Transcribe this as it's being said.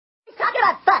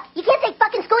fuck? You can't say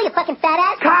fucking school, you fucking fat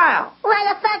ass. Kyle!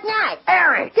 Why the fuck not?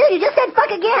 Eric! Dude, you just said fuck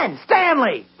again.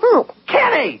 Stanley! Who?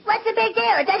 Kenny! What's the big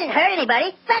deal? It doesn't hurt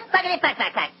anybody. Fuck, fuckity, fuck,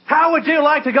 fuck, fuck. How would you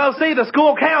like to go see the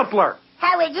school counselor?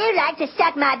 How would you like to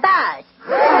suck my balls?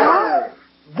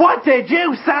 What did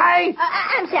you say?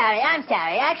 I'm sorry.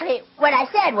 Actually, what I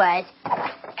said was...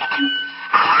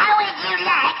 How would you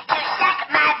like to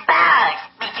suck my balls?